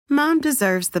Mom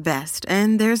deserves the best,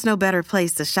 and there's no better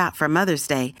place to shop for Mother's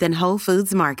Day than Whole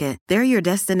Foods Market. They're your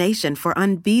destination for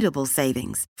unbeatable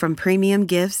savings, from premium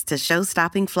gifts to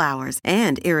show-stopping flowers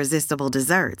and irresistible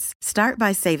desserts. Start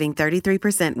by saving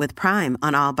 33% with Prime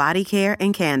on all body care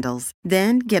and candles.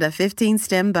 Then get a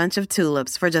 15-stem bunch of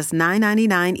tulips for just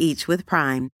 $9.99 each with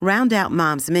Prime. Round out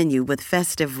Mom's menu with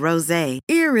festive rosé,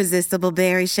 irresistible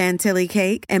berry chantilly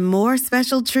cake, and more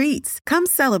special treats. Come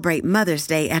celebrate Mother's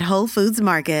Day at Whole Foods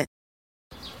Market.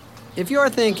 If you're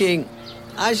thinking,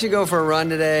 I should go for a run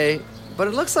today, but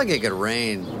it looks like it could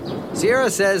rain, Sierra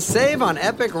says save on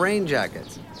epic rain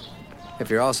jackets. If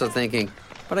you're also thinking,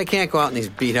 but I can't go out in these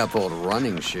beat-up old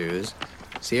running shoes,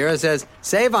 Sierra says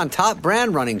save on top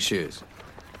brand running shoes.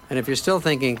 And if you're still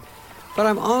thinking, but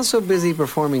I'm also busy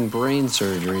performing brain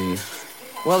surgery,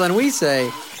 well, then we say,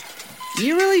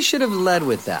 you really should have led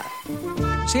with that.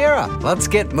 Sierra, let's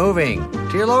get moving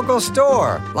to your local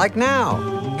store, like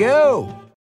now. Go!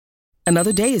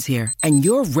 Another day is here, and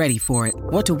you're ready for it.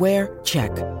 What to wear?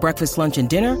 Check. Breakfast, lunch, and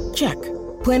dinner? Check.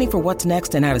 Planning for what's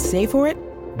next and how to save for it?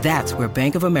 That's where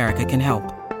Bank of America can help.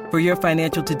 For your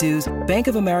financial to-dos, Bank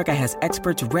of America has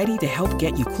experts ready to help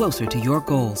get you closer to your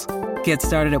goals. Get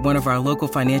started at one of our local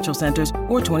financial centers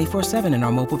or 24/7 in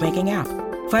our mobile banking app.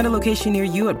 Find a location near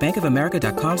you at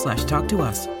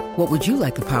bankofamerica.com/talktous. What would you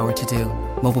like the power to do?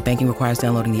 Mobile banking requires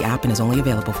downloading the app and is only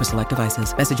available for select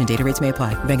devices. Message and data rates may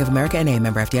apply. Bank of America N.A.,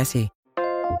 member FDIC.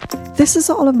 This is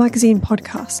the Olive Magazine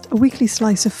podcast, a weekly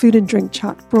slice of food and drink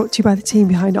chat brought to you by the team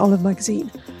behind Olive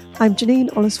Magazine. I'm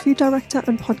Janine, Olive's food director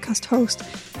and podcast host,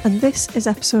 and this is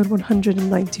episode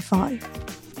 195.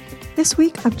 This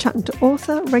week, I'm chatting to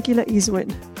author Regula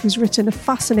Ysewijn, who's written a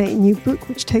fascinating new book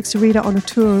which takes the reader on a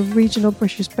tour of regional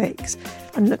British bakes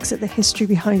and looks at the history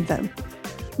behind them.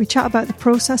 We chat about the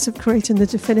process of creating the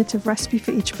definitive recipe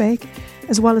for each bake,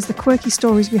 as well as the quirky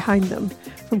stories behind them,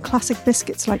 from classic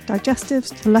biscuits like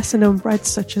digestives to lesser-known breads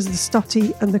such as the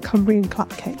stotty and the Cumbrian clap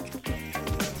cake.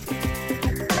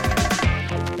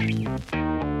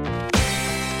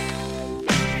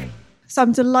 So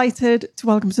I'm delighted to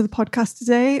welcome to the podcast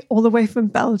today, all the way from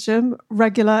Belgium,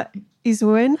 Regula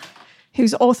Ysewijn,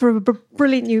 who's author of a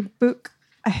brilliant new book,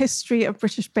 A History of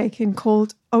British Baking,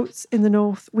 called Oats in the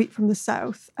North, Wheat from the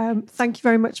South. Thank you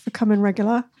very much for coming,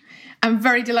 Regula. I'm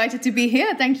very delighted to be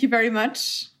here. Thank you very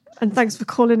much. And thanks for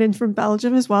calling in from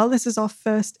Belgium as well. This is our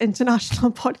first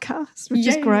international podcast, which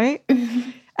is great.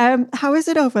 How is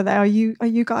it over there? Are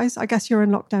you guys, I guess you're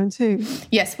in lockdown too?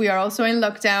 Yes, we are also in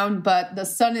lockdown, but the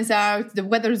sun is out. The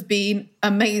weather's been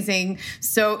amazing.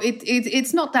 So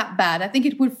it's not that bad. I think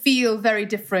it would feel very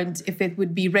different if it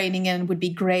would be raining and would be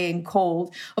grey and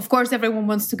cold. Of course, everyone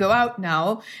wants to go out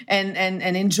now and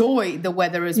enjoy the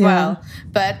weather as well.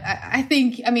 But I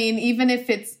think, I mean, even if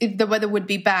the weather would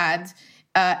be bad,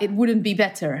 it wouldn't be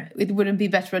better. It wouldn't be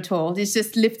better at all. It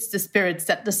just lifts the spirits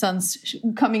that the sun's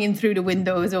coming in through the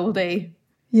windows all day.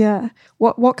 Yeah.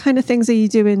 What kind of things are you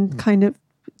doing kind of,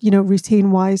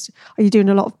 routine wise? Are you doing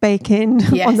a lot of baking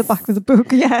on the back of the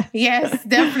book? Yeah. Yes,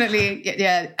 definitely.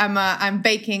 Yeah. I'm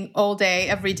baking all day,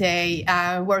 every day,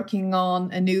 working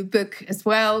on a new book as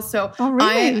well. So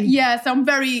really? I'm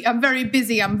very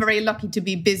busy. I'm very lucky to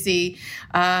be busy.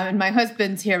 And my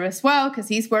husband's here as well because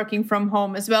he's working from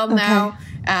home as well now.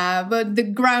 But the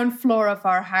ground floor of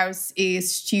our house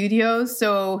is studio.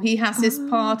 So he has his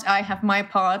part, I have my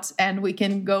part, and we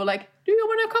can go like, do you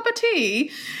want a cup of tea?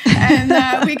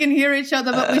 And we can hear each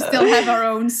other, but we still have our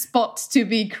own spot to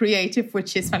be creative,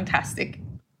 which is fantastic.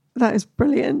 That is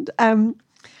brilliant.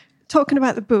 Talking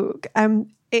about the book,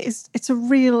 it's a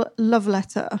real love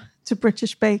letter to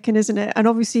British baking, isn't it? And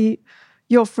obviously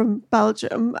you're from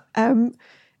Belgium.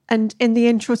 And in the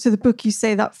intro to the book, you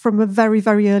say that from a very,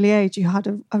 very early age, you had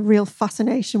a real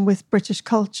fascination with British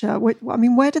culture. I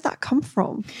mean, where did that come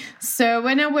from? So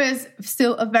when I was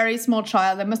still a very small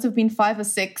child, I must have been 5 or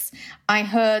 6, I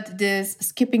heard this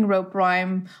skipping rope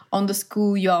rhyme on the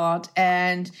schoolyard.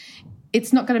 And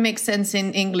it's not going to make sense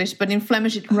in English, but in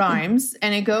Flemish it rhymes.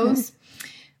 And it goes,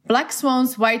 black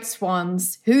swans, white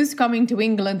swans, who's coming to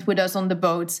England with us on the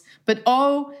boats? But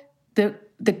oh,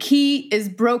 the key is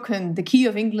broken. The key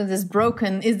of England is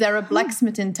broken. Is there a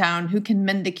blacksmith in town who can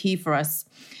mend the key for us?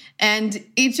 And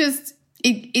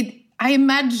I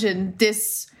imagined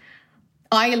this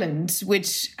island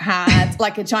which had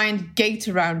like a giant gate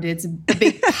around it, a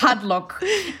big padlock,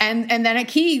 and then a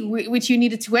key which you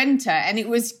needed to enter, and it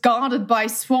was guarded by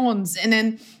swans, and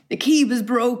then the key was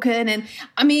broken. And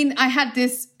I mean, I had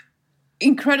this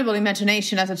incredible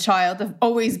imagination as a child. I've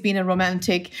always been a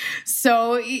romantic.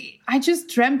 So I just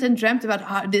dreamt and dreamt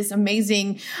about this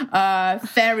amazing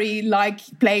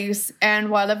fairy-like place. And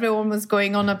while everyone was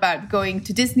going on about going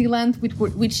to Disneyland,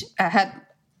 which had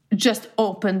just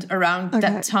opened around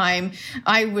that time,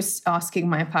 I was asking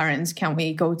my parents, can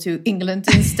we go to England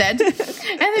instead? And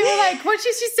they were like, what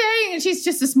is she saying? And she's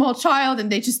just a small child,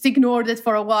 and they just ignored it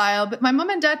for a while. But my mum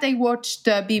and dad, they watched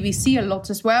BBC a lot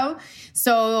as well.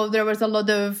 So there was a lot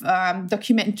of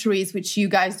documentaries, which you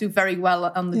guys do very well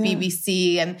on the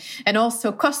BBC, and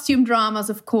also costume dramas,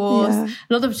 of course, a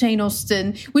lot of Jane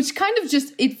Austen, which kind of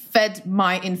just, it fed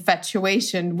my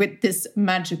infatuation with this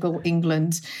magical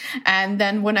England. And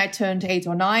then when I turned 8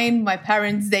 or 9, my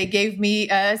parents, they gave me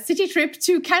a city trip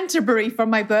to Canterbury for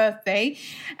my birthday.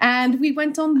 And we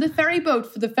went on the ferry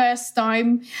boat for the first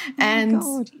time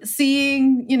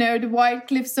seeing, the white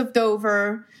cliffs of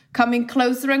Dover coming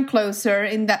closer and closer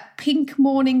in that pink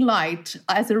morning light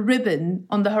as a ribbon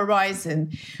on the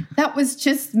horizon. That was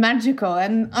just magical.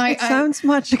 And it sounds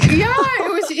magical. Yeah,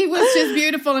 it was just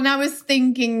beautiful. And I was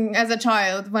thinking as a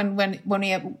child when we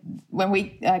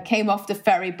came off the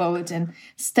ferry boat and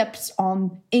stepped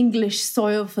on English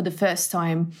soil for the first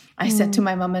time, I said to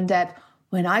my mum and dad,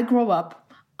 when I grow up,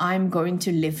 I'm going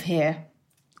to live here.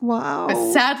 Wow.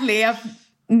 But sadly, I've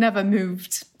never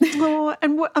moved. Oh,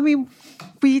 and were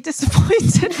you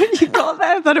disappointed when you got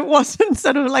there that it wasn't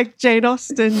sort of like Jane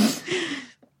Austen's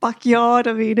backyard?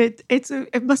 I mean, it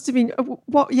must have been.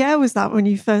 What year was that when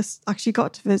you first actually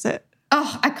got to visit?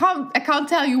 Oh, I can't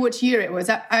tell you which year it was.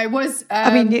 I was.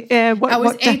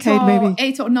 What decade? Maybe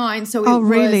 8 or 9. So it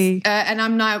really? And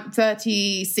I'm now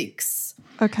 36.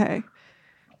 Okay.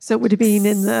 So it would have been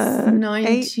in the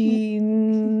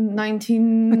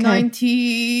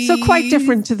 1990. So quite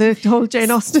different to the whole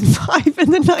Jane Austen vibe in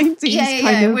the 90s.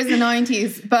 Yeah, it was the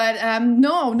 90s. But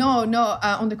no.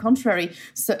 On the contrary.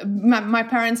 So my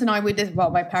parents and I, I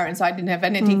didn't have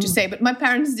anything to say, but my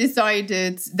parents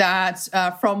decided that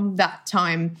from that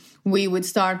time, we would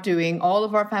start doing all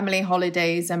of our family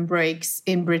holidays and breaks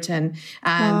in Britain.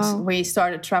 And we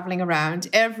started traveling around.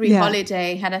 Every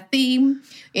holiday had a theme,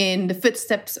 in the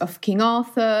footsteps of King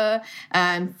Arthur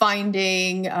and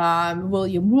finding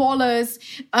William Wallace.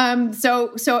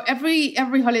 So every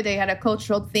holiday had a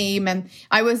cultural theme. And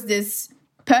I was this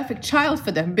perfect child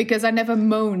for them because I never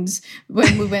moaned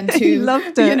when we went to,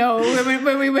 loved it.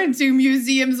 When we went to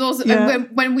museums also, and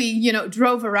when we,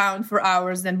 drove around for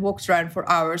hours, then walked around for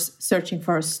hours searching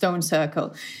for a stone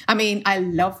circle. I mean, I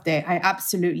loved it. I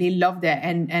absolutely loved it.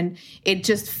 And it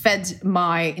just fed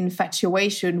my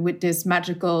infatuation with this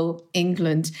magical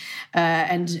England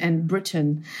and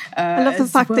Britain. I love the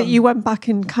fact that you went back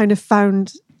and kind of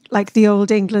found like the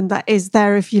old England that is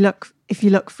there if you look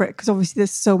for it, because obviously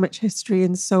there's so much history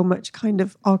and so much kind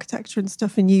of architecture and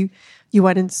stuff, and you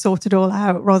went and sorted it all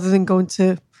out rather than going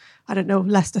to, I don't know,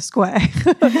 Leicester Square,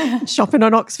 shopping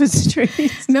on Oxford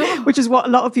Street, which is what a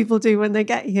lot of people do when they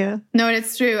get here. No,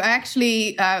 it's true. I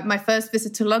actually, my first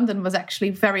visit to London was actually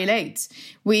very late.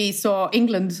 We saw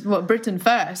Britain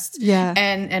first. Yeah.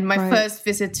 And my first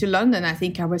visit to London, I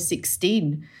think I was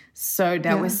 16. So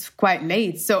that was quite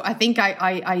late. So I think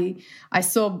I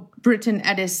saw Britain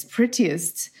at its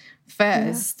prettiest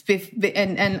first,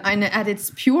 and at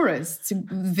its purest,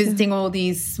 visiting all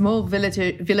these small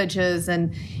villages,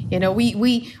 and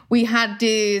we had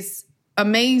this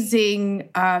amazing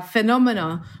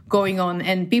phenomena going on,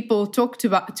 and people talked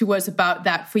to us about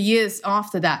that for years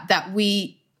after that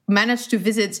we managed to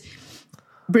visit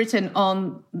Britain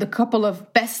on the couple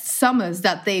of best summers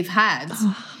that they've had.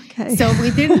 Okay. So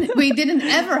we didn't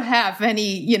ever have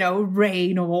any,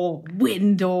 rain or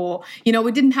wind, or,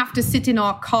 we didn't have to sit in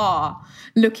our car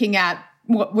looking at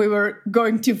what we were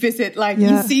going to visit. Like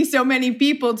you see so many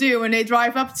people do when they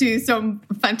drive up to some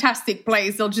fantastic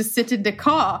place, they'll just sit in the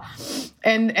car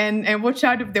and watch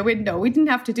out of the window. We didn't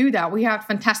have to do that. We had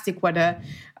fantastic weather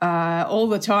all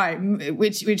the time,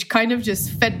 which kind of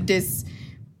just fed this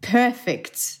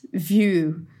perfect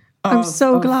view. I'm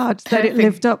so glad that it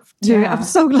lived up to. I'm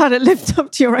so glad it lived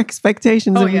up to your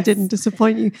expectations and we didn't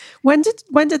disappoint you. When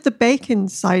did the baking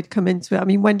side come into it? I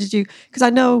mean, when did you? Because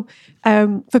I know,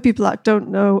 for people that don't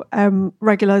know,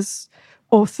 Regula's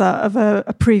author of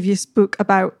a previous book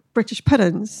about British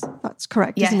puddings. That's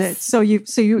correct, isn't it? So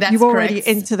you're already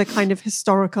into the kind of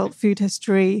historical food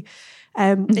history.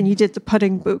 And you did the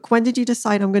pudding book. When did you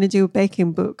decide I'm going to do a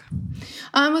baking book?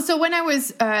 So when I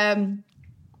was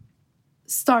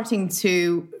starting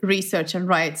to research and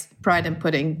write Pride and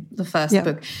Pudding, the first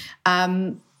book,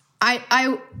 my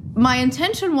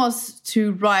intention was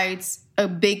to write a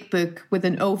big book with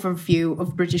an overview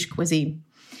of British cuisine.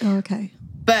 Oh, okay.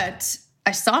 But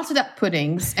I started at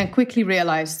puddings and quickly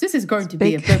realized this is going to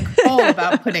be a book all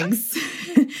about puddings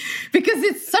because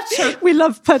it's such a... We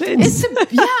love puddings.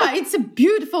 It's a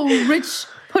beautiful, rich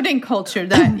pudding culture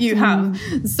that you have.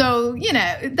 So,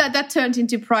 that turned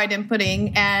into Pride in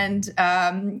Pudding. And,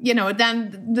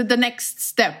 then the next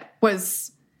step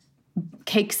was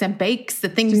cakes and bakes, the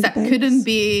things that couldn't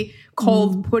be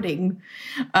called pudding.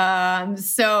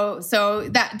 So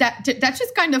that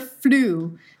just kind of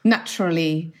flew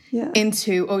naturally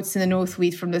into Oats in the North,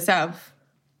 Wheat from the South.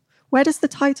 Where does the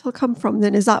title come from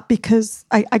then? Is that because,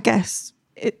 I guess,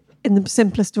 in the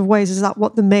simplest of ways, is that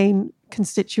what the main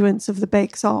constituents of the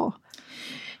bakes are?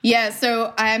 Yeah,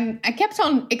 so I kept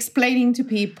on explaining to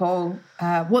people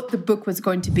what the book was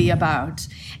going to be about.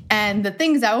 And the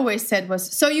things I always said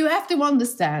was, so you have to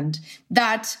understand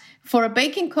that for a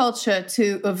baking culture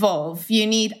to evolve, you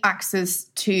need access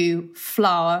to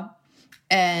flour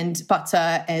and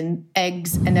butter and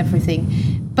eggs and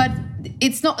everything. But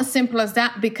it's not as simple as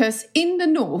that, because in the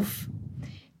north,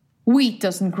 wheat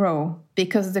doesn't grow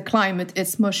because the climate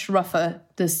is much rougher.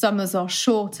 The summers are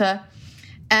shorter.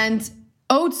 And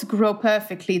oats grow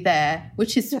perfectly there,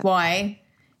 which is why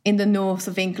in the north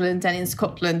of England and in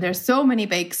Scotland, there's so many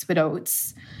bakes with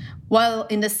oats. While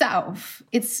in the south,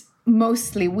 it's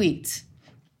mostly wheat.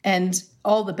 And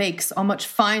all the bakes are much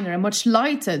finer and much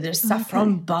lighter. There's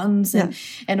saffron buns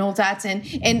and all that.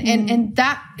 And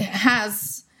that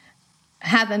has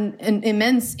had an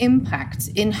immense impact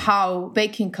in how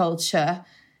baking culture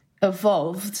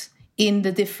evolved in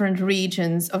the different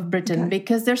regions of Britain,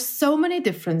 because there's so many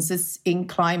differences in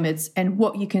climates and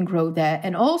what you can grow there.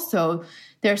 And also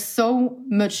there's so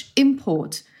much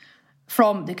import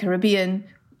from the Caribbean,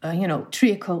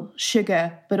 treacle,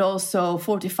 sugar, but also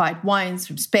fortified wines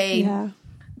from Spain,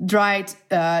 dried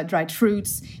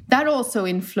fruits. That also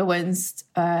influenced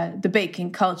the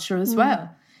baking culture as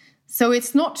well. So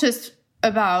it's not just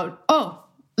about,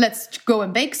 let's go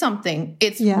and bake something.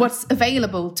 It's what's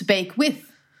available to bake with.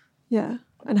 Yeah,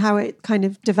 and how it kind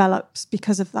of develops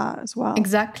because of that as well.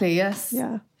 Exactly, yes.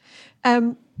 Yeah.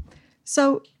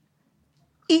 So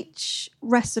each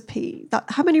recipe,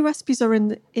 how many recipes are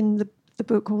in the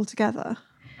book altogether?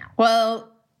 Well,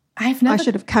 I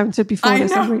should have counted before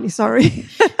this. I'm really sorry.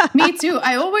 Me too.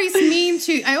 I always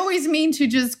mean to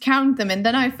just count them, and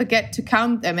then I forget to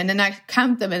count them, and then I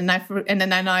count them, and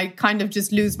then I kind of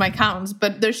just lose my counts.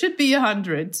 But there should be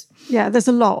 100. Yeah, there's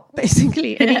a lot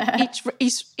basically, and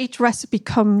each recipe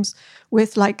comes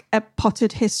with like a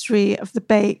potted history of the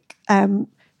bake at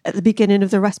the beginning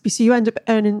of the recipe, so you end up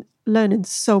learning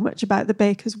so much about the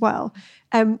bake as well.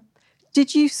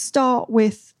 Did you start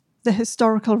with the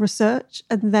historical research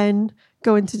and then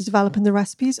go into developing the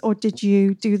recipes, or did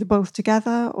you do the both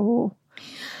together? Or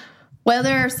well,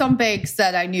 there are some bakes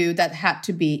that I knew that had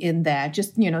to be in there,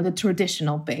 just the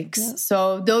traditional bakes.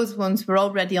 So those ones were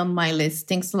already on my list.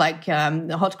 Things like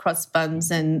the hot crust buns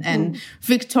and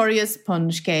Victoria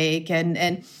sponge cake and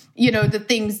the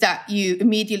things that you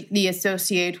immediately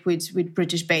associate with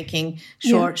British baking,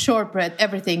 shortbread,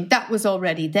 everything that was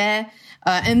already there.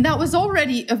 And that was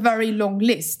already a very long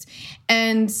list.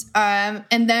 And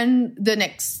then the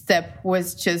next step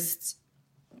was just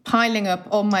piling up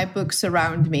all my books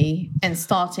around me and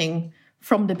starting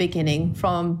from the beginning,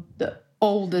 from the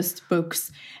oldest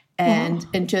books, and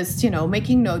just,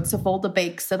 making notes of all the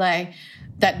bakes that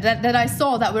I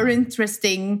saw that were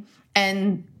interesting,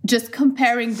 and just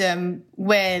comparing them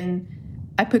when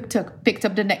I picked up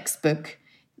the next book.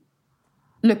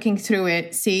 Looking through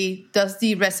it, see, does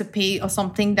the recipe or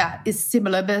something that is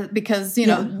similar, because,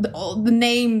 the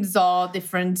names are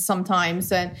different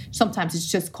sometimes, and sometimes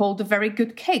it's just called a very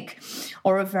good cake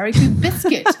or a very good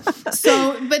biscuit.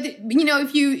 So, but,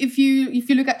 if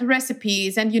you look at the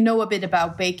recipes and you know a bit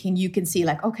about baking, you can see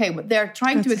like, okay, what they're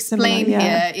trying to explain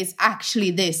here is actually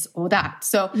this or that.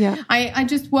 So I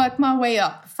just worked my way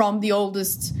up from the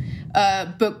oldest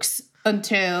books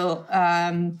until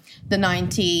the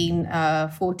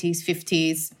 1940s,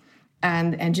 50s,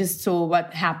 and just saw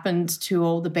what happened to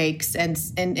all the bakes,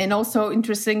 and also,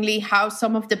 interestingly, how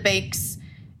some of the bakes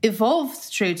evolved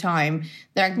through time.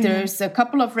 There's a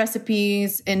couple of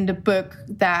recipes in the book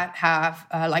that have,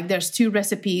 there's 2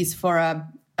 recipes for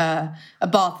a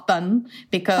bath bun,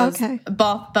 because a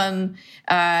bath bun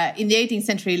in the 18th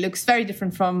century looks very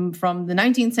different from the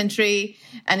 19th century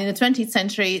and in the 20th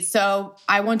century. So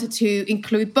I wanted to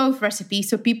include both recipes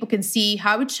so people can see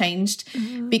how it changed,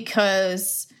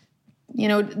 because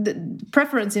the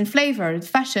preference in flavor,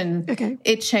 fashion,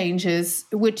 it changes,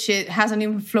 which it has an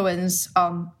influence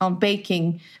on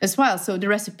baking as well. So the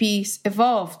recipes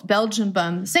evolved. Belgian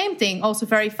bun, same thing. Also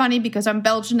very funny because I'm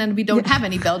Belgian and we don't have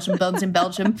any Belgian buns in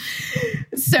Belgium.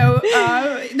 So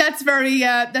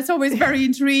that's always very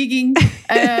intriguing.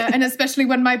 And especially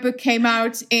when my book came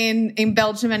out in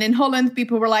Belgium and in Holland,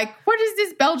 people were like, what is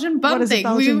this Belgian bun thing?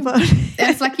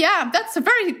 It's like, that's a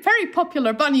very, very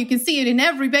popular bun. You can see it in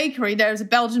every bakery. There's a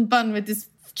Belgian bun with this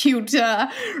cute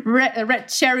red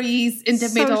cherries in the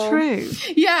middle. So true.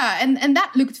 Yeah, and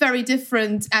that looked very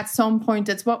different at some point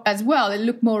as well. It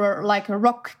looked more like a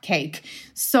rock cake.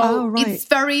 So it's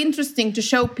very interesting to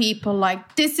show people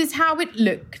like this is how it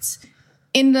looked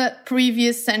in the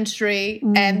previous century,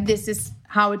 and this is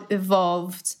how it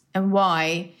evolved and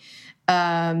why,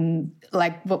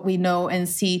 like what we know and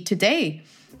see today.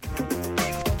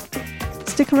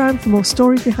 Stick around for more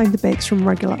stories behind the bakes from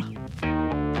Regula.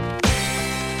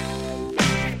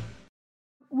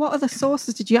 What other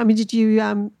sources did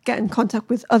you get in contact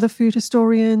with other food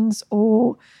historians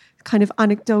or kind of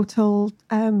anecdotal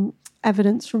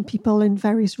evidence from people in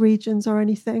various regions or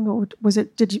anything, or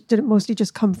did it mostly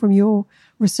just come from your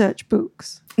research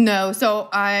books? No, so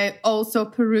I also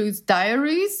perused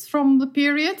diaries from the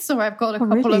period. So I've got a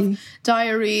couple of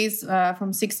diaries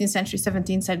from 16th century,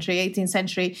 17th century, 18th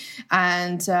century,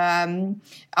 and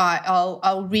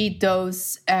I'll read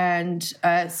those and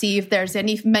see if there's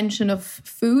any mention of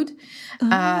food.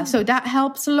 So that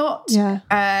helps a lot. Yeah.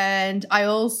 And I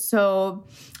also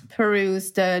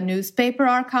peruse the newspaper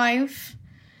archive,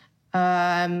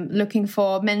 looking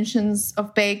for mentions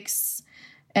of bakes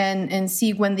and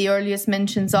see when the earliest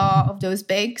mentions are of those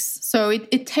bakes. So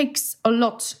it takes a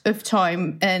lot of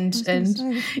time and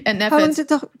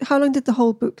effort. How long did the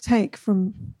whole book take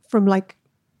from like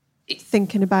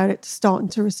thinking about it to starting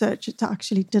to research it to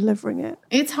actually delivering it?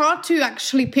 It's hard to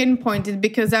actually pinpoint it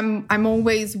because I'm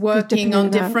always working on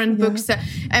different books.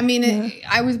 I mean,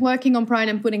 I was working on Pride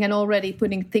and Pudding and already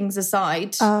putting things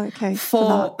aside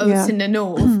for Oats in the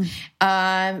North.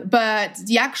 But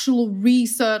the actual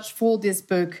research for this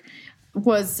book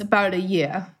was about a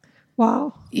year.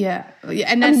 Wow. Yeah.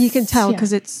 And I mean, you can tell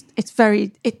because it's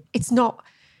not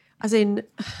as in...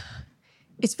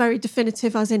 It's very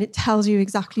definitive, as in it tells you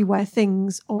exactly where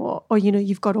things or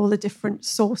you've got all the different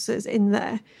sources in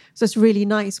there. So it's really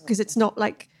nice because it's not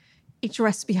like each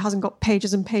recipe hasn't got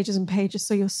pages and pages and pages,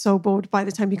 so you're so bored by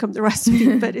the time you come to the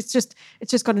recipe. But it's just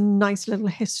got a nice little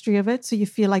history of it, so you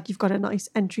feel like you've got a nice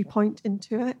entry point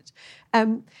into it.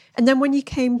 And then when you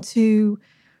came to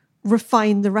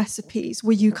refine the recipes,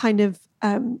 were you kind of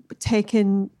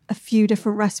taking a few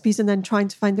different recipes and then trying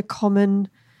to find the common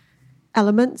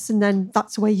elements, and then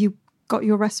that's where you got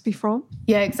your recipe from?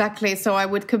 Yeah, exactly. So I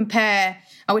would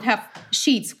have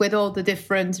sheets with all the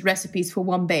different recipes for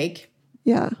one bake.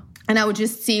 Yeah. And I would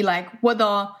just see like what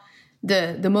are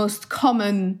the most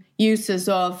common uses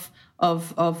of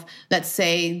let's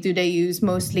say, do they use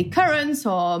mostly currants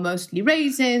or mostly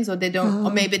raisins, or or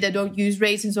maybe they don't use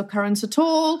raisins or currants at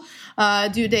all?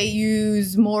 Do they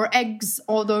use more eggs,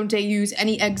 or don't they use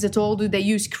any eggs at all? Do they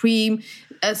use cream?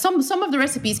 Some of the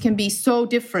recipes can be so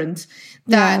different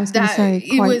that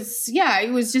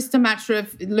it was just a matter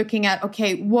of looking at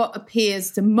what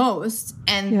appears the most.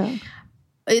 And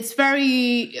I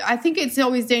think it's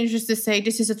always dangerous to say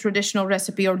this is a traditional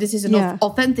recipe or this is an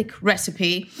authentic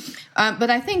recipe. But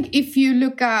I think if you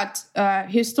look at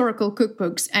historical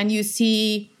cookbooks and you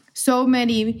see so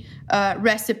many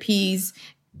recipes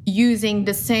using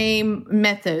the same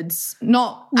methods,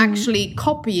 not actually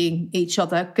copying each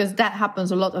other, because that happens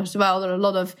a lot as well. There are a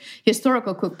lot of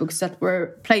historical cookbooks that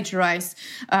were plagiarized.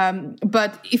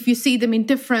 But if you see them in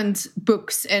different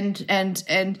books and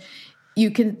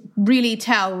you can really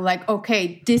tell, like,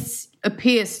 okay, this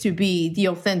appears to be the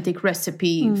authentic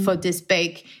recipe for this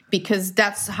bake, because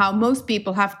that's how most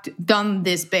people have done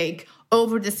this bake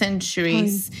over the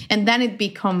centuries. And then it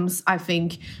becomes, I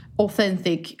think,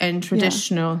 authentic and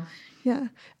traditional. Yeah.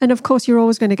 And of course, you're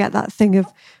always going to get that thing of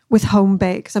with home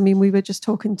bakes. I mean, we were just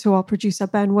talking to our producer,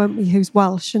 Ben, weren't we, who's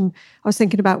Welsh. And I was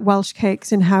thinking about Welsh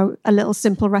cakes and how a little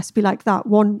simple recipe like that,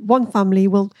 one family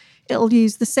it'll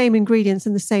use the same ingredients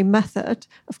and the same method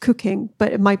of cooking,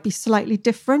 but it might be slightly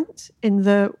different in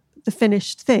the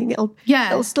finished thing.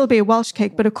 It'll still be a Welsh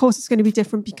cake, but of course it's going to be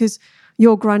different because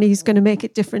your granny's going to make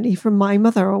it differently from my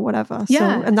mother or whatever. Yeah. So,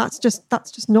 and that's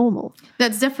just normal.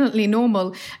 That's definitely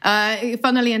normal.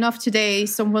 Funnily enough, today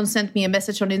someone sent me a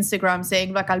message on Instagram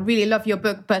saying, like, I really love your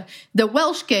book, but the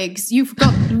Welsh cakes, you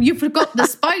forgot the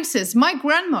spices. My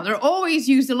grandmother always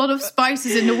used a lot of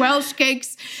spices in the Welsh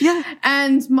cakes. Yeah.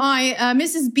 And my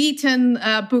Mrs. Beaton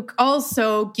book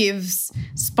also gives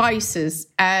spices.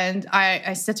 And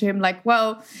I said to him, like,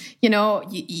 well,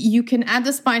 you can add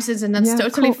the spices and that's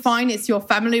totally fine. It's your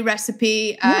family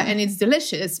recipe and it's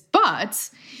delicious. But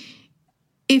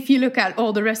if you look at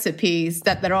all the recipes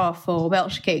that there are for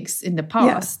Welsh cakes in the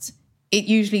past, it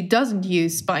usually doesn't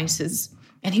use spices.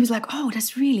 And he was like, oh,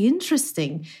 that's really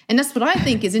interesting. And that's what I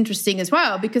think is interesting as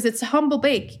well, because it's a humble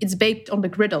bake. It's baked on the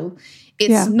griddle.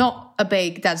 It's not a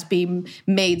bake that's been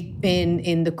made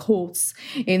in the courts,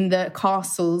 in the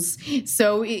castles.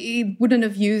 So it wouldn't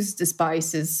have used the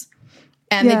spices.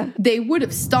 And they would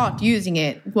have started using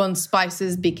it once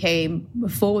spices became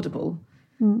affordable.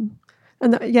 Mm.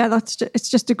 And it's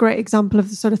just a great example of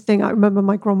the sort of thing. I remember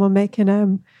my grandma making,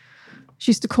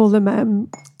 she used to call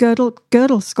them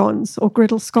girdle scones or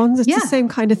griddle scones. It's the same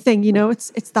kind of thing,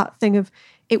 it's that thing of,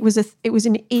 it was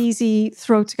an easy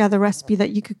throw together recipe that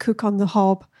you could cook on the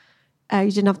hob.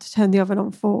 You didn't have to turn the oven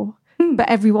on for. But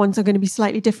everyone's are going to be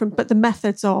slightly different, but the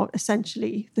methods are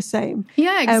essentially the same.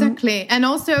 Yeah, exactly. And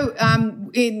also,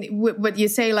 in what you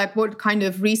say, like, what kind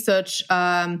of research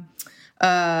help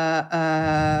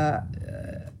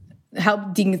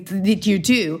did you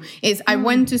do? Is I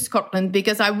went to Scotland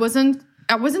because I wasn't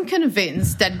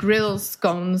convinced that griddle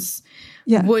scones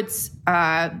would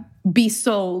be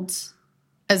sold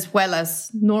as well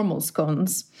as normal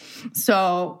scones.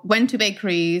 So went to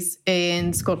bakeries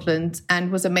in Scotland and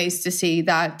was amazed to see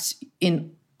that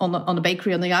on a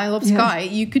bakery on the Isle of Skye,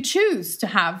 you could choose to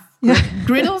have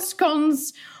griddle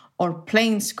scones or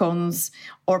plain scones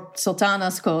or sultana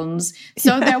scones.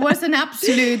 So there was an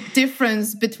absolute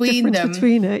difference between them.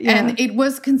 And it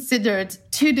was considered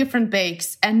two different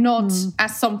bakes and not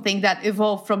as something that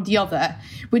evolved from the other,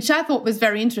 which I thought was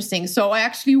very interesting. So I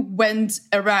actually went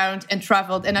around and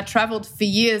traveled, and I traveled for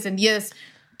years and years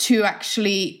to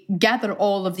actually gather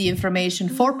all of the information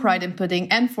for Pride in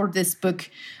Pudding and for this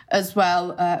book as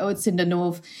well, Oats in the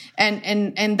North.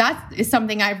 And that is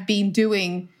something I've been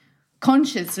doing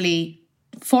consciously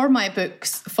for my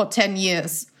books for 10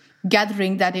 years,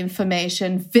 gathering that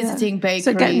information, visiting bakeries.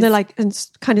 So getting and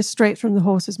kind of straight from the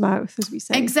horse's mouth, as we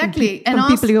say. Exactly. From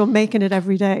people who are making it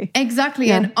every day. Exactly.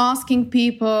 Yeah. And asking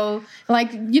people,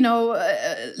 like,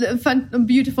 a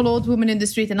beautiful old woman in the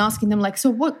street and asking them, like,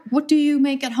 so what do you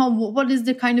make at home? What is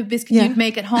the kind of biscuit you'd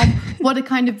make at home? What the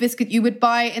kind of biscuit you would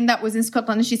buy? And that was in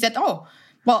Scotland. And she said,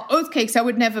 well, oatcakes I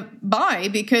would never buy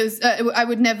because I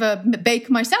would never bake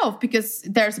myself because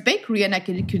there's a bakery and I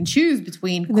can choose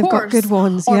between coarse good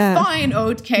ones, or fine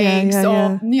oatcakes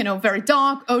or very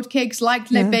dark oatcakes,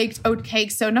 lightly baked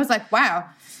oatcakes. So and I was like, wow,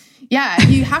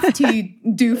 you have to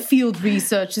do field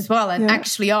research as well and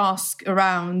actually ask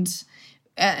around.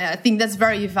 I think that's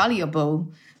very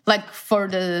valuable. Like for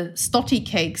the stotty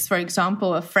cakes, for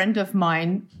example, a friend of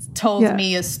mine told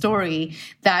me a story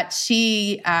that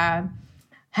she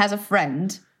has a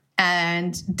friend,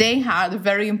 and they had a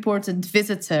very important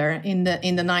visitor in the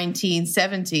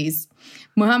 1970s.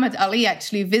 Muhammad Ali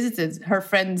actually visited her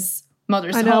friend's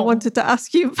mother's home. I wanted to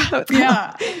ask you about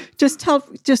that. Yeah.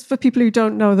 Just for people who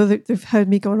don't know, that they've heard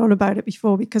me going on about it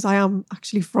before, because I am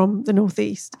actually from the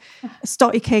Northeast. A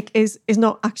stotty cake is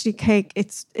not actually cake,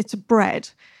 it's a bread,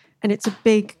 and it's a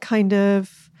big kind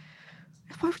of,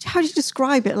 how do you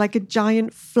describe it? Like a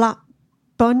giant flat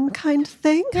bun kind of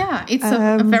thing. Yeah, it's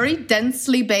a very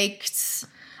densely baked,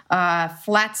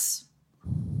 flat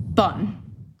bun.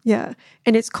 Yeah,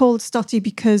 and it's called stotty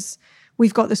because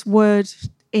we've got this word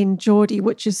in Geordie,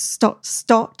 which is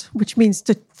stot, which means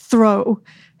to throw.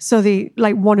 So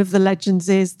one of the legends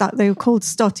is that they were called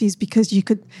stotties because you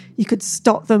could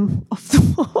stot them off the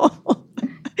wall.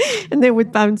 And they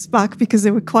would bounce back because they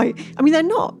were quite, they're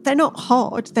not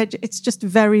hard. It's just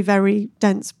very, very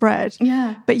dense bread.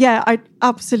 Yeah. But I'm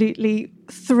absolutely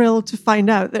thrilled to find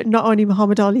out that not only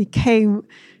Muhammad Ali came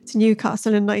to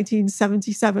Newcastle in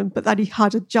 1977, but that he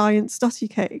had a giant stotty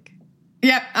cake.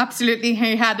 Yeah, absolutely.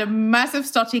 He had a massive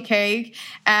stotty cake,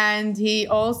 and he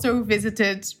also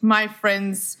visited my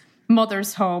friend's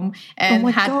mother's home and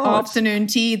had afternoon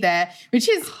tea there, which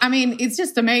is, it's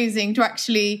just amazing to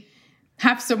actually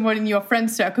have someone in your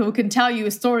friend circle who can tell you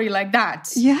a story like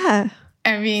that. Yeah.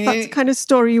 I mean, that's the kind of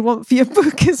story you want for your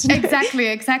book, isn't it?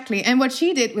 Exactly. And what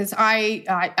she did was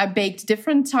I baked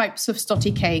different types of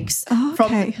stotty cakes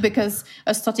because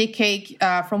a stotty cake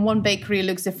from one bakery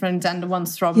looks different than the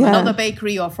ones from another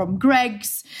bakery or from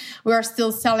Greg's. We are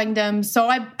still selling them. So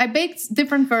I baked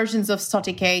different versions of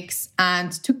stotty cakes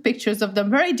and took pictures of them,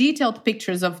 very detailed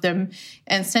pictures of them,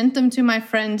 and sent them to my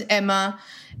friend Emma.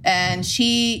 And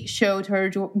she showed her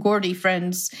Gordy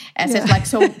friends and said, like,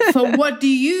 so what do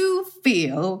you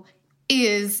feel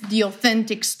is the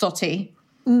authentic stotty?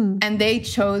 And they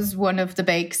chose one of the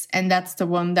bakes, and that's the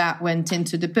one that went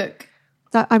into the book.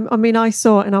 I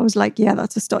saw it and I was like, yeah,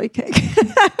 that's a stotty cake.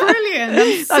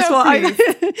 Brilliant. I'm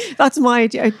pleased. That's my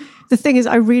idea. The thing is,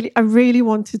 I really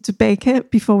wanted to bake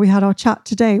it before we had our chat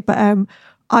today, but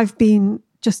I've been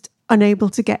just unable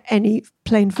to get any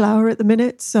plain flour at the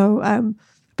minute. So,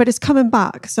 but it's coming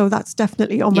back. So that's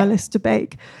definitely on my list to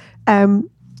bake.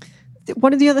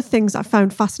 One of the other things I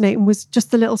found fascinating was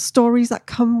just the little stories that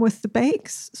come with the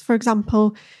bakes. For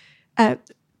example, a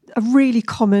really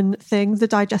common thing, the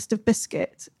digestive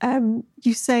biscuit.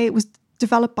 You say it was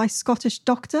developed by Scottish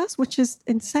doctors, which is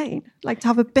insane. Like, to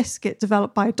have a biscuit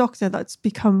developed by a doctor that's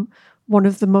become one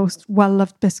of the most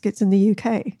well-loved biscuits in the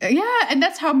UK. Yeah, and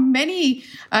that's how many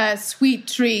sweet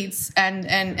treats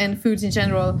and foods in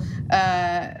general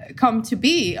come to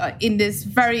be in this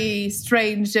very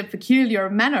strange and peculiar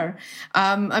manner.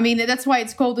 I mean, that's why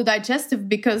it's called a digestive,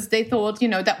 because they thought,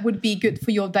 that would be good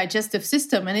for your digestive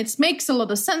system. And it makes a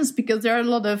lot of sense because there are a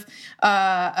lot of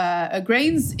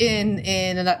grains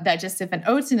in a digestive and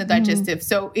oats in a digestive.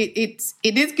 So it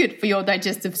is good for your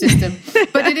digestive system.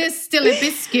 But it is still a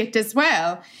biscuit as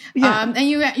well. And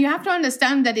you have to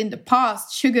understand that in the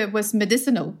past, sugar was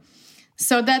medicinal.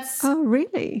 So that's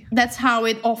how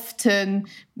it often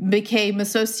became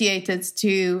associated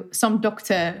to some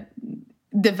doctor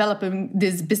developing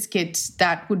this biscuit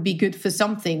that would be good for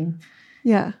something.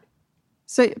 Yeah.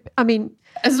 So, I mean,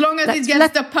 as long as it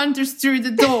gets the punters through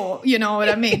the door, you know what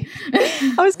I mean?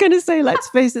 I was going to say, let's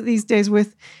face it, these days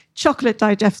with chocolate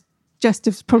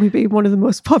digestives probably being one of the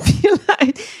most popular.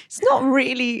 It's not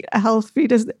really a health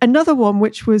food. Another one,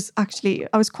 which was actually,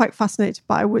 I was quite fascinated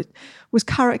by, was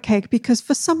carrot cake, because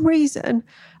for some reason,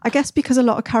 I guess because a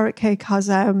lot of carrot cake has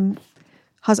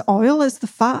oil as the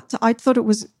fat, I thought it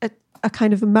was a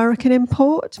kind of American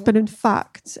import, but in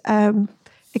fact,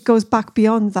 it goes back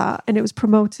beyond that, and it was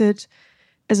promoted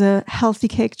as a healthy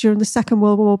cake during the Second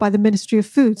World War by the Ministry of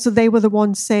Food. So they were the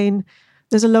ones saying,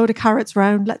 there's a load of carrots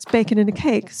around, let's bake it in a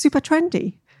cake. Super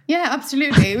trendy. Yeah,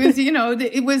 absolutely. It was,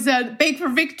 it was a bake for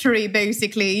victory,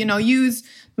 basically. Use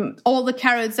all the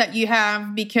carrots that you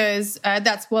have, because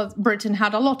that's what Britain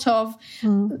had a lot of.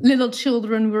 Little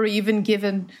children were even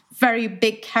given very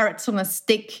big carrots on a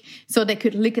stick so they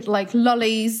could lick it like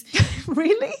lollies.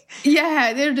 Really?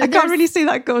 Yeah. I can't really see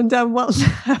that going down well.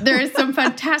 There are some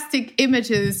fantastic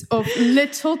images of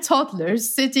little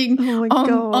toddlers sitting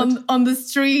on the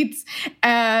streets,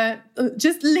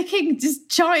 just licking just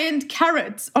giant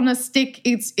carrots on a stick.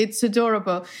 It's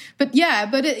adorable. But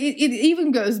it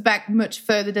even goes back much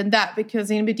further than that,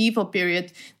 because in medieval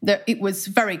period, it was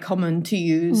very common to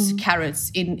use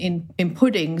carrots in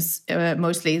puddings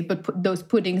mostly, but those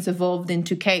puddings evolved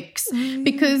into cakes.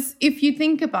 Because if you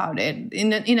think about it,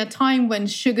 in a time when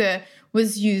sugar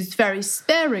was used very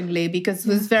sparingly because it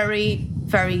was very,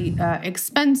 very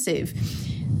expensive,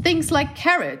 things like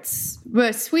carrots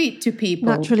were sweet to people.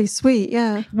 Naturally sweet,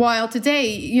 yeah. While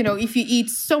today, if you eat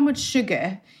so much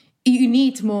sugar, you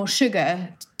need more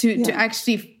sugar to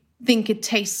actually think it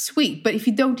tastes sweet. But if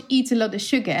you don't eat a lot of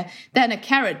sugar, then a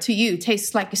carrot to you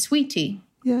tastes like a sweetie.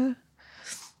 Yeah.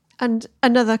 And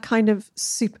another kind of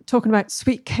talking about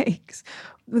sweet cakes,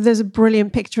 there's a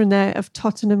brilliant picture in there of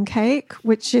Tottenham cake,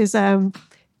 which is, I've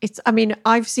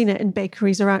seen it in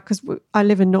bakeries around, because I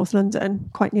live in North London,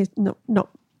 quite near, not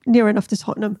near enough to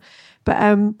Tottenham,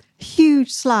 but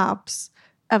huge slabs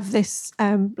of this,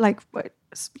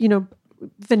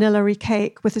 vanilla-y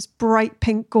cake with this bright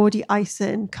pink gaudy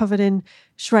icing covered in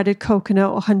shredded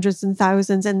coconut, or hundreds and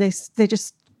thousands, and they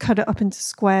just cut it up into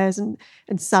squares and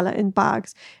sell it in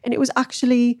bags. And it was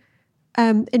actually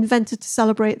invented to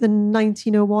celebrate the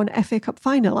 1901 FA Cup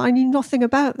final. I knew nothing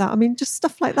about that. I mean, just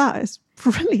stuff like that is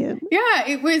brilliant. Yeah,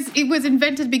 it was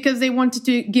invented because they wanted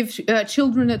to give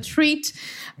children a treat,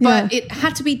 but it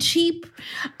had to be cheap,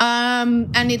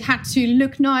 and it had to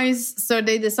look nice. So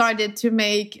they decided to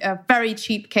make a very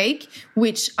cheap cake,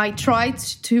 which I tried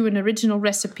to an original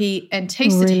recipe and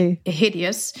tasted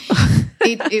hideous.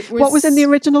 It was, what was in the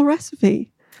original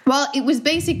recipe? Well, it was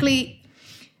basically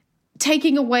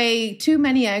taking away too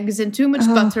many eggs and too much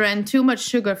butter and too much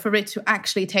sugar for it to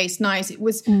actually taste nice. It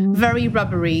was very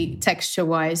rubbery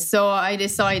texture-wise. So I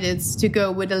decided to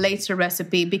go with a later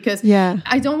recipe because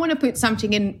I don't want to put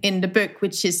something in the book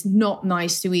which is not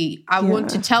nice to eat. I want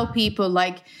to tell people,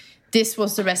 like, this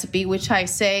was the recipe, which I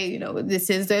say, you know, this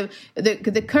is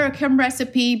the Kirkham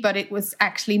recipe, but it was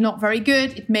actually not very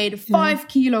good. It made a 5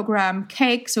 kilogram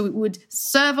cake, so it would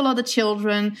serve a lot of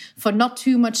children for not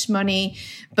too much money,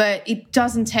 but it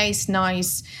doesn't taste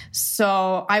nice.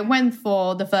 So I went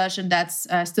for the version that's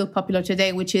still popular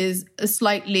today, which is a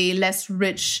slightly less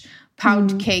rich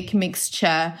pound cake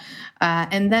mixture.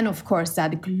 And then, of course,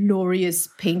 that glorious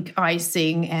pink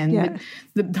icing and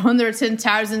the hundreds and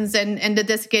thousands and the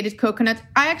desiccated coconut.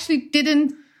 I actually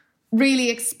didn't really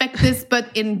expect this,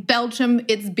 but in Belgium,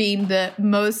 it's been the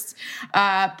most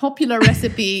popular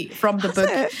recipe from the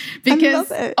book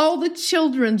because all the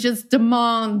children just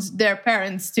demand their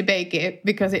parents to bake it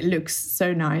because it looks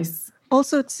so nice.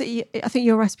 Also, I think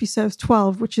your recipe serves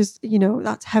 12, which is, you know,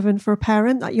 that's heaven for a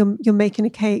parent, that you're making a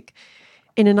cake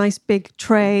in a nice big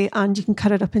tray and you can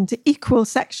cut it up into equal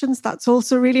sections. That's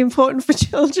also really important for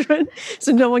children.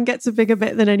 So no one gets a bigger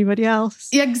bit than anybody else.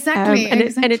 Yeah, exactly. And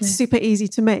it's super easy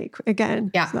to make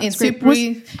again. Yeah, so it's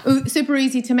super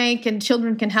easy to make and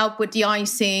children can help with the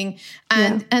icing.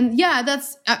 And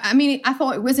that's, I mean, I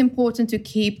thought it was important to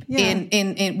keep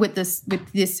in with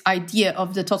this idea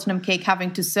of the Tottenham cake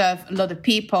having to serve a lot of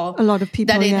people.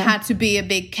 That it had to be a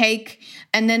big cake.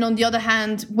 And then on the other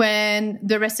hand, when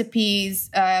there's recipes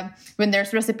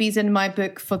in my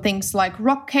book for things like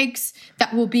rock cakes,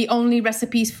 that will be only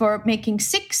recipes for making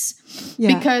 6.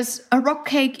 Yeah. Because a rock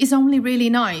cake is only really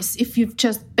nice if you've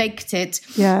just baked it.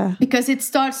 Yeah. Because it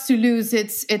starts to lose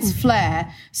its flair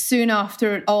soon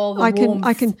after all the warmth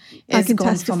I can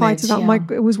testify to that.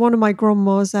 Yeah. It was one of my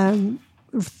grandma's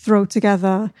throw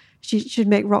together. She'd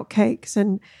make rock cakes,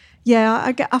 and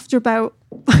I get after about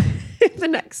the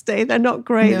next day they're not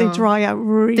great. No. They dry out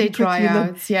really quickly.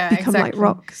 Become like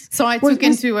rocks. So I took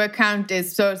into account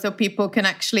this so people can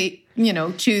actually, you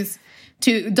know, choose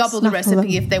to double the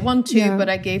recipe if they want to, but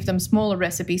I gave them smaller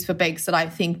recipes for bakes that I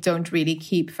think don't really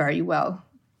keep very well.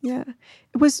 Yeah.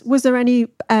 Was there any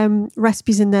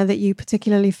recipes in there that you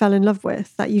particularly fell in love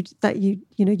with, that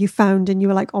you found and you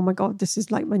were like, oh my God, this is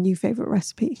like my new favorite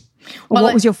recipe? Or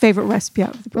what was your favorite recipe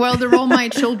out of the book? Well, they're all my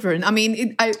children. I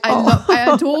mean, I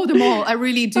adore them all. I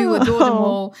really do adore them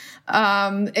all.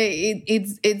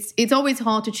 It's always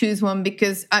hard to choose one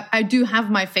because I do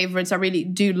have my favorites. I really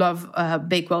do love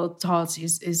Bakewell tarts.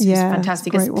 Is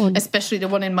fantastic, especially the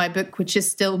one in my book, which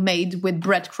is still made with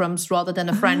breadcrumbs rather than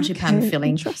a frangipan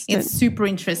filling. It's super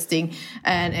interesting,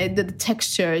 and the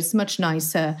texture is much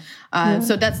nicer.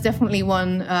 So that's definitely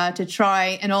one to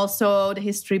try, and also the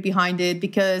history behind it,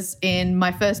 because in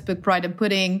my first book, Pride and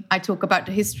Pudding, I talk about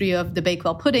the history of the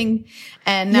Bakewell pudding,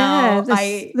 and now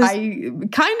I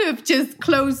kind of just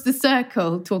closed the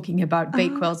circle talking about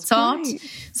Bakewell tart. Great.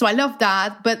 So I love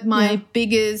that, but my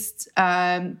biggest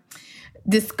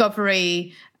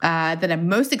discovery that I'm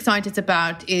most excited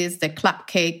about is the clap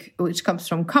cake, which comes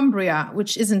from Cumbria,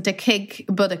 which isn't a cake,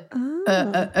 but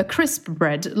a crisp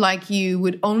bread, like you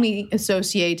would only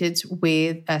associate it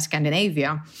with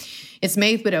Scandinavia. It's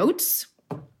made with oats,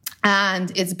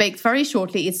 and it's baked very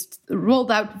shortly. It's rolled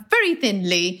out very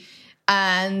thinly,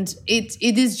 and it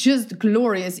is just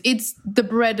glorious. It's the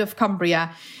bread of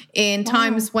Cumbria in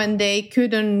times when they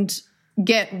couldn't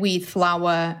get wheat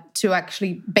flour to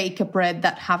actually bake a bread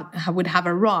that would have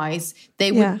a rise.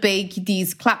 They would bake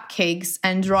these clap cakes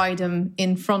and dry them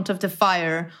in front of the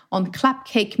fire on clap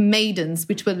cake maidens,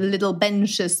 which were little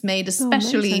benches made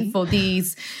especially for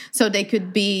these, so they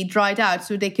could be dried out,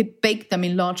 so they could bake them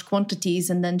in large quantities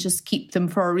and then just keep them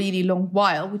for a really long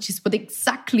while, which is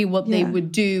exactly what they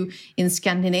would do in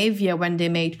Scandinavia when they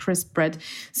made crisp bread.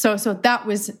 So that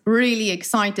was really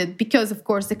excited, because of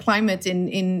course the climate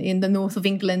in the north of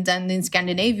England and in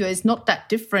Scandinavia is not that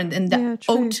different, and the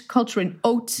oat culture in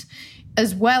oat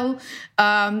as well,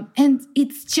 and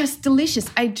it's just delicious.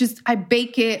 I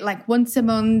bake it like once a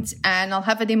month, and I'll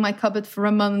have it in my cupboard for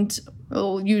a month.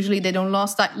 Well, usually they don't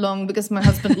last that long because my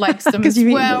husband likes them as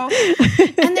well.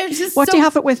 And they're just do you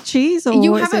have it with cheese? Or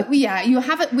you have it? Yeah, you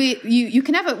have it with you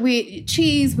can have it with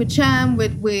cheese, with jam,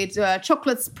 with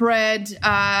chocolate spread.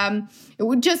 It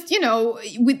would just,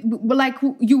 like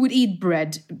you would eat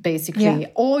bread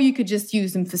basically, or you could just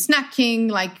use them for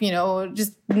snacking, like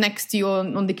just next to you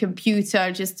on the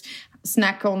computer, just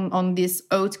snack on this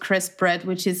oat crisp bread,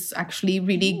 which is actually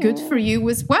really good for you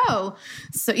as well.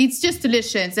 So it's just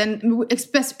delicious, and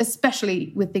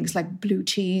especially with things like blue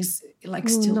cheese, like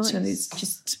Stilton is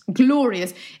just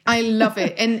glorious. I love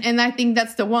it, and I think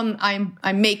that's the one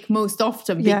I make most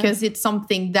often because it's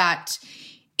something that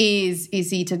is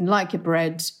eaten like a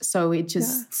bread. So it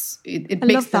just it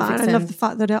makes perfect sense. I love the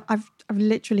fact that I've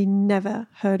literally never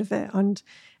heard of it, and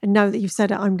now that you've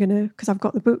said it, I'm gonna, because I've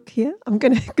got the book here, I'm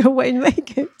gonna go away and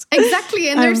make it. Exactly,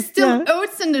 and there's still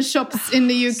oats in the shops in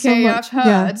the UK. So I've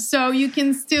heard, so you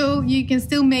can still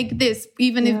make this,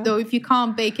 even if you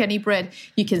can't bake any bread,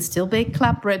 you can still bake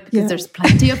clap bread because there's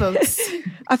plenty of oats.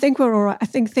 I think we're all right. I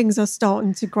think things are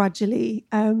starting to gradually,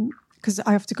 because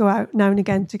I have to go out now and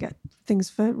again to get things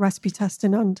for recipe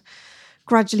testing, and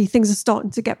gradually things are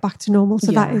starting to get back to normal.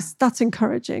 So that's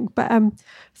encouraging. But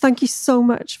thank you so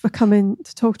much for coming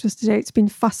to talk to us today. It's been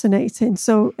fascinating.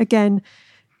 So again,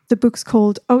 the book's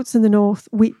called Oats in the North,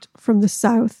 Wheat from the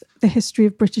South, The History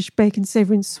of British Baking,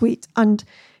 Savoury and Sweet. And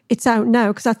it's out now,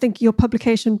 because I think your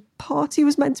publication party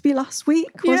was meant to be last week,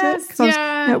 was it?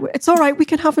 It's all right, we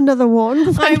can have another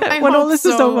one when all this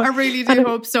is over. I really do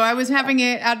hope so. I was having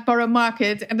it at Borough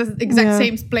Market at the exact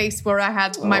same place where I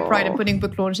had my Pride and Pudding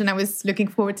book launch, and I was looking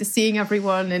forward to seeing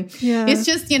everyone. And it's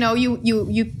just,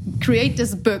 you create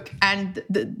this book, and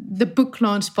the book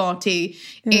launch party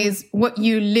is what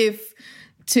you live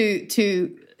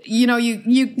to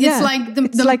it's like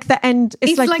it's like the end.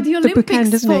 It's like the Olympics, book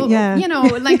end, isn't it? Yeah.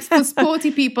 Like for sporty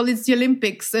people, it's the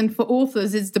Olympics, and for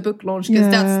authors, it's the book launch,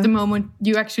 because that's the moment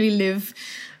you actually live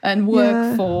and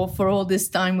work for all this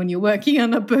time when you're working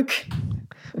on a book.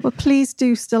 Well, please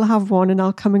do still have one, and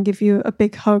I'll come and give you a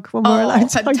big hug when we're allowed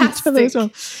to hug each other as well.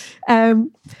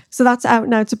 So that's out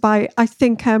now to buy. I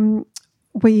think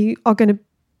we are going to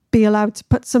be allowed to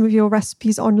put some of your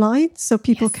recipes online, so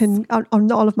people can, on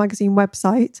the Olive Magazine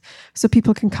website, so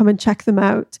people can come and check them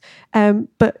out.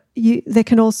 But they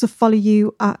can also follow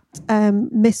you at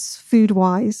Miss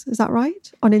Foodwise, is that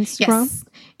right? On Instagram?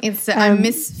 Yes, it's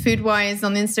Miss Foodwise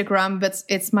on Instagram, but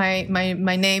it's my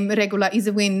name, Regula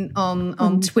Ysewijn,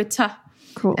 on Twitter.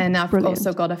 Cool. And I've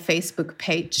also got a Facebook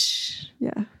page.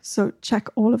 Yeah, so check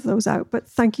all of those out. But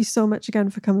thank you so much again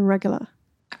for coming, Regula.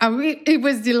 It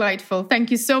was delightful. Thank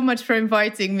you so much for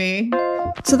inviting me.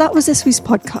 So that was this week's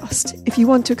podcast. If you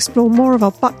want to explore more of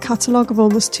our back catalogue of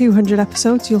almost 200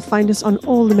 episodes, you'll find us on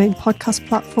all the main podcast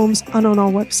platforms and on our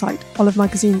website,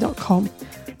 olivemagazine.com,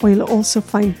 where you'll also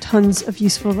find tons of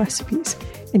useful recipes,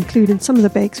 including some of the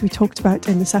bakes we talked about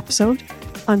in this episode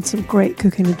and some great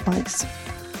cooking advice.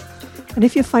 And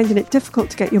if you're finding it difficult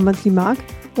to get your monthly mag,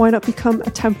 why not become a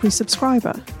temporary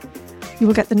subscriber? You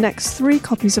will get the next 3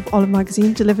 copies of Olive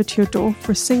Magazine delivered to your door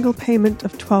for a single payment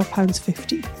of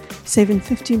 £12.50, saving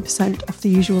 15% off the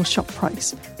usual shop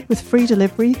price, with free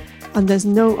delivery, and there's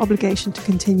no obligation to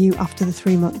continue after the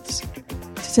 3 months.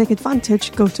 To take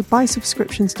advantage, go to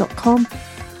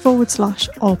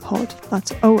buysubscriptions.com/allpod.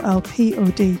 That's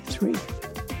OLPOD 3.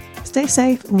 Stay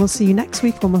safe, and we'll see you next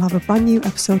week when we'll have a brand new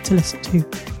episode to listen to.